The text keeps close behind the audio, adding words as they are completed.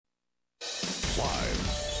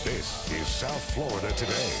Live, this is South Florida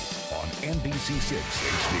Today on NBC 6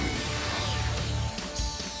 HD.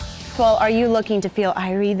 Well, are you looking to feel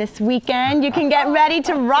irie this weekend? You can get ready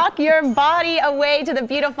to rock your body away to the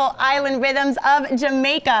beautiful island rhythms of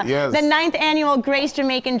Jamaica. Yes. The 9th annual Grace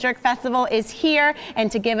Jamaican Jerk Festival is here, and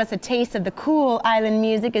to give us a taste of the cool island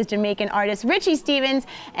music is Jamaican artist Richie Stevens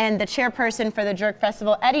and the chairperson for the Jerk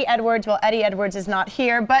Festival, Eddie Edwards. Well, Eddie Edwards is not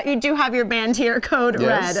here, but you do have your band here, Code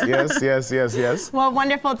Red. Yes. Well,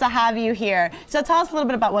 wonderful to have you here. So tell us a little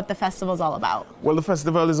bit about what the festival is all about. Well, the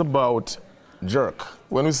festival is about jerk.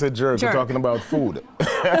 When we say jerk, we're talking about food.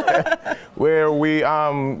 Where we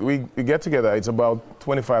get together. It's about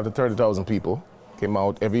 25 to 30,000 people came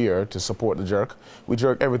out every year to support the jerk. We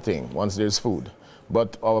jerk everything once there's food.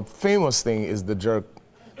 But our famous thing is the jerk,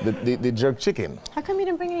 the jerk chicken. How come you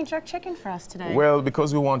didn't bring any jerk chicken for us today? Well,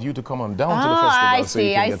 because we want you to come on down to the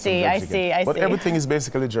festival. I see. But everything is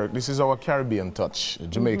basically jerk. This is our Caribbean touch,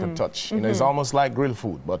 Jamaican touch. You know, it's almost like grilled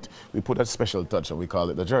food, but we put a special touch and we call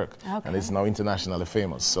it the jerk. Okay. And it's now internationally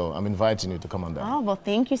famous. So I'm inviting you to come on down. Oh, well,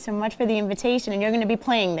 thank you so much for the invitation. And you're going to be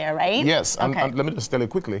playing there, right? Yes. Okay. And let me just tell you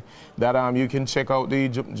quickly that you can check out the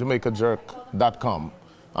JamaicaJerk.com.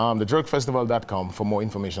 thejerkfestival.com for more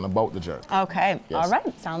information about the jerk. Okay, Yes. all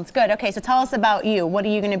right, sounds good. Okay, so tell us about you. What are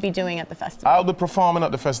you going to be doing at the festival? I'll be performing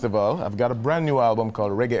at the festival. I've got a brand new album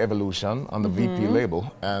called Reggae Evolution on the VP label,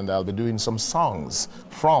 and I'll be doing some songs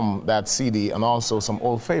from that CD and also some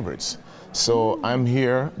old favorites. So I'm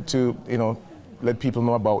here to, let people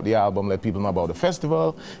know about the album, let people know about the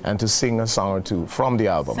festival, and to sing a song or two from the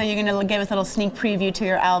album. So you're going to give us a little sneak preview to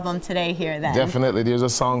your album today here then? Definitely. There's a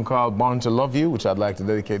song called Born to Love You, which I'd like to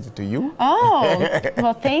dedicate it to you. Oh,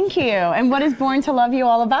 well, thank you. And what is Born to Love You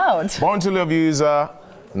all about? Born to Love You is a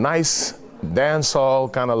nice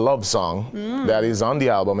dancehall kind of love song that is on the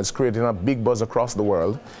album. It's creating a big buzz across the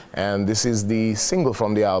world, and this is the single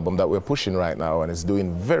from the album that we're pushing right now, and it's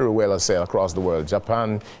doing very well, I say, across the world.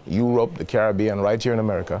 Japan, Europe, the Caribbean, right here in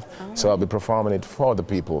America. So I'll be performing it for the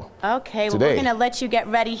people. Okay, well, we're going to let you get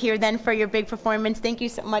ready here then for your big performance. Thank you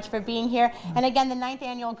so much for being here. And again, the 9th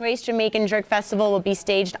annual Grace Jamaican Jerk Festival will be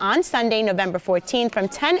staged on Sunday, November 14th from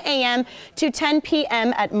 10 a.m. to 10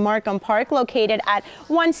 p.m. at Markham Park, located at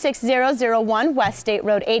 16001 West State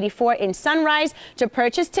Road 84 in Sunrise. To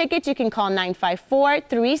purchase tickets, you can call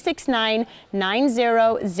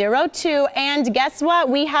 954-369-9002. And guess what?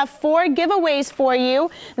 We have 4 giveaways for you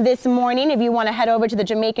this morning. If you want to head over to the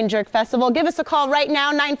Jamaican Jerk Festival, give us a call right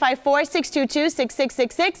now,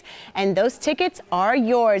 954-622-6666, and those tickets are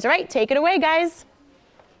yours. All right, take it away, guys.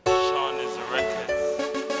 Sean is a record.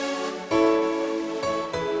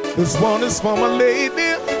 This one is for my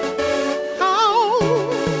lady.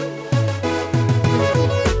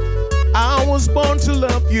 I was born to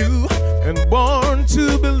love you and born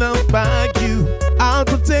to be loved by you. I'll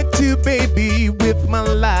protect you, baby, with my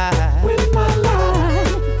life. With my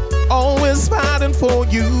life. Always fighting for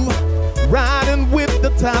you, riding with the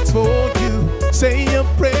tides for you, say a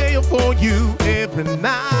prayer for you every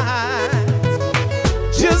night.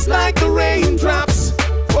 Just like the raindrops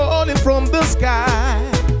falling from the sky,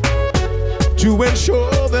 to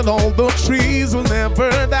ensure that all the trees will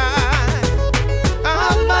never die.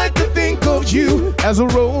 I like to think of you as a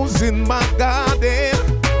rose in my garden,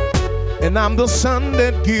 and I'm the sun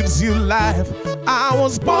that gives you life. I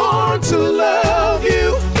was born to love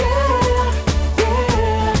you.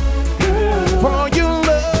 For your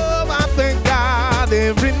love, I thank God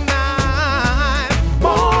every night.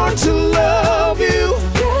 Born to love you.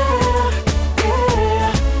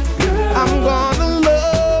 I'm gonna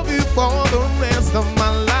love you for the rest of my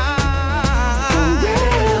life.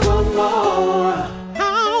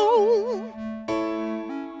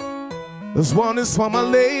 This one is for my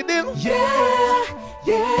lady. Yeah,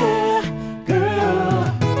 girl.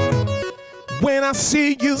 When I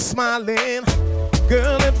see you smiling,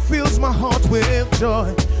 girl, it fills my heart with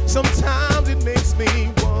joy. Sometimes it makes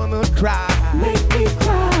me wanna cry. Make me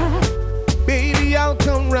cry. Baby, I'll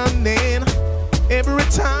come running every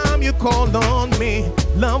time you call on me.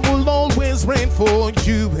 Love will always reign for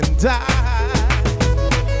you and I.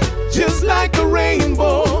 Just like a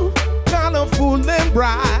rainbow, colorful and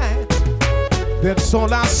bright. That's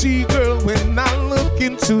all I see, girl, when I look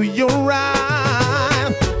into your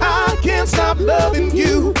eyes. I can't stop loving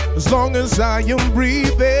you as long as I am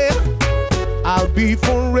breathing. I'll be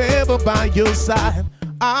forever by your side.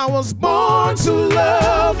 I was born to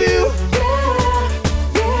love you. Girl.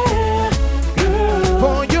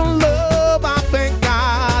 For your love, I thank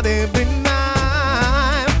God every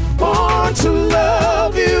night. Born to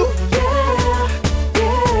love you.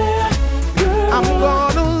 Girl. I'm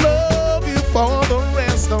gonna love you for the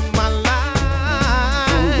rest of my life.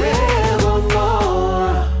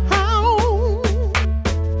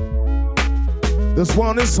 This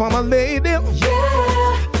one is for my lady. Yeah,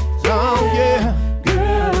 Oh yeah.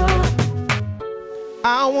 girl.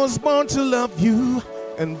 I was born to love you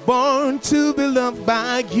and born to be loved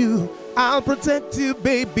by you. I'll protect you,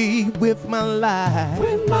 baby, with my life.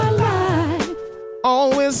 With my life.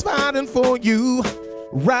 Always fighting for you,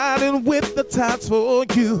 riding with the tides for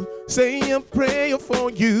you, saying a prayer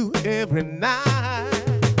for you every night.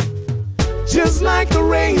 Just like the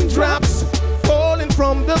raindrops falling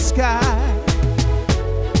from the sky,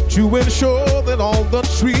 to ensure that all the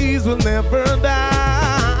trees will never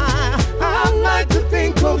die. I like to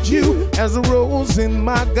think of you as a rose in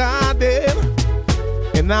my garden,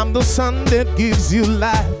 and I'm the sun that gives you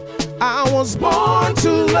life. I was born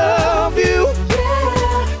to love you.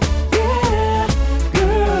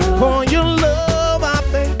 For your love, I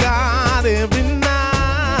thank God every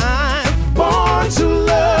night. Born to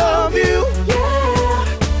love you.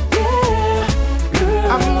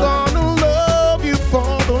 I'm gonna love you for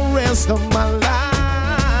the rest of my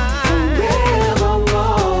life.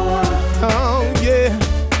 Forevermore. Oh yeah.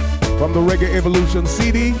 From the Reggae Evolution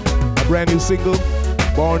CD, a brand new single,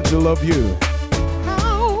 Born to Love You.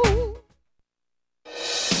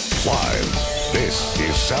 Live, this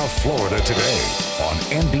is South Florida Today on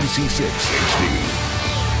NBC 6 HD.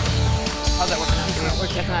 How's that working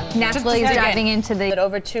out? Nashville is diving into the...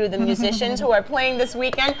 Over to the musicians who are playing this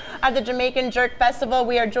weekend at the Jamaican Jerk Festival.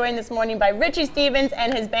 We are joined this morning by Richie Stevens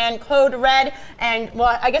and his band Code Red. And,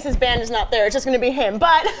 well, I guess his band is not there. It's just going to be him.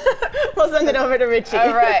 But we'll send it over to Richie.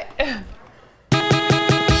 All right.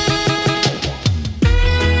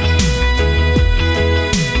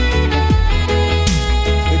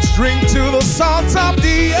 Let's drink to the salt of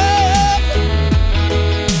the earth.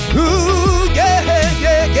 Ooh, yeah,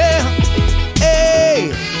 yeah, yeah.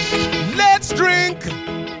 Hey, let's drink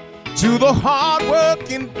to the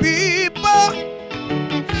hard-working people.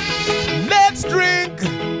 Let's drink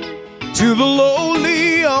to the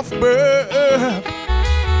lowly of birth.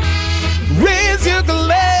 Raise your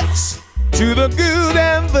glass to the good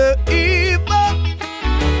and the evil.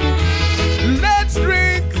 Let's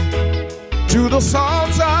drink to the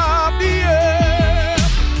salt of the earth.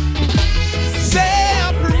 Say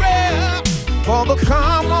a prayer for the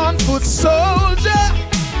common foot soldier,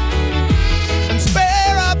 and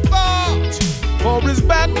spare a thought for his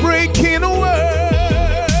back-breaking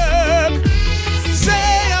work.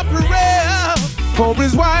 Say a prayer for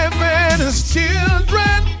his wife and his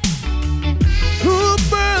children, who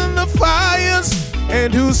burn the fires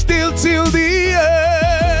and who still till the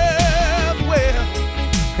earth. Well,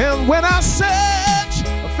 and when I search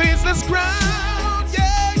a faceless ground,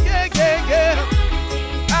 yeah, yeah, yeah, yeah,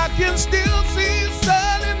 I can still see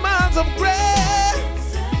solid miles of gray.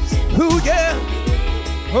 Ooh, yeah,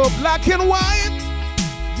 oh, black and white.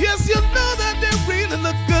 Yes, you know that they really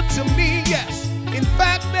look good to me, yes. In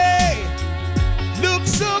fact, they look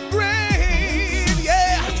so great,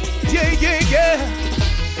 yeah, yeah, yeah, yeah.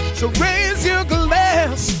 So raise your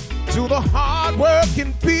glass to the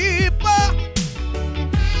hard-working people,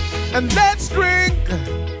 and let's drink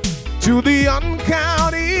to the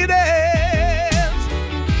uncounted ends.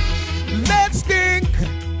 Let's think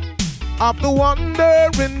of the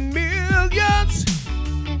wandering millions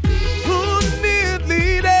who need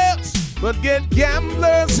leaders but get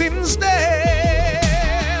gamblers instead.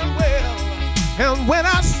 Well, and when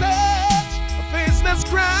I search a faceless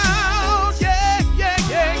crowd, yeah, yeah,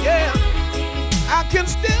 yeah, yeah, I can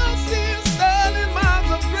still see sterling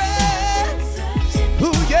miles of gray.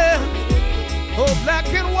 Ooh, yeah, oh, black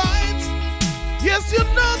and white. Yes, you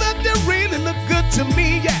know that they really look good to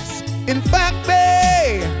me, yes. In fact,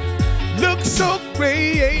 they look so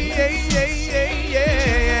great.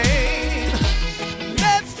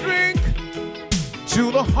 Let's drink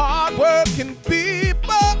to the hard-working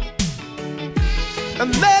people,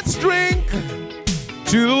 and let's drink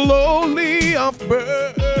to the lowly of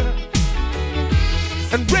birth,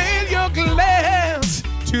 and raise your glass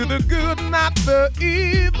to the good, not the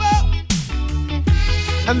evil.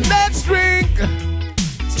 And let's drink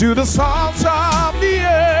to the salt of the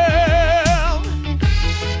earth.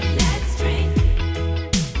 Let's drink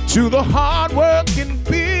To the hard-working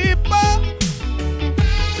people.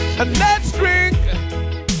 And let's drink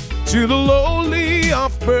to the lowly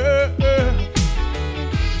of birth.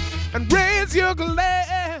 And raise your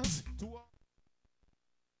glass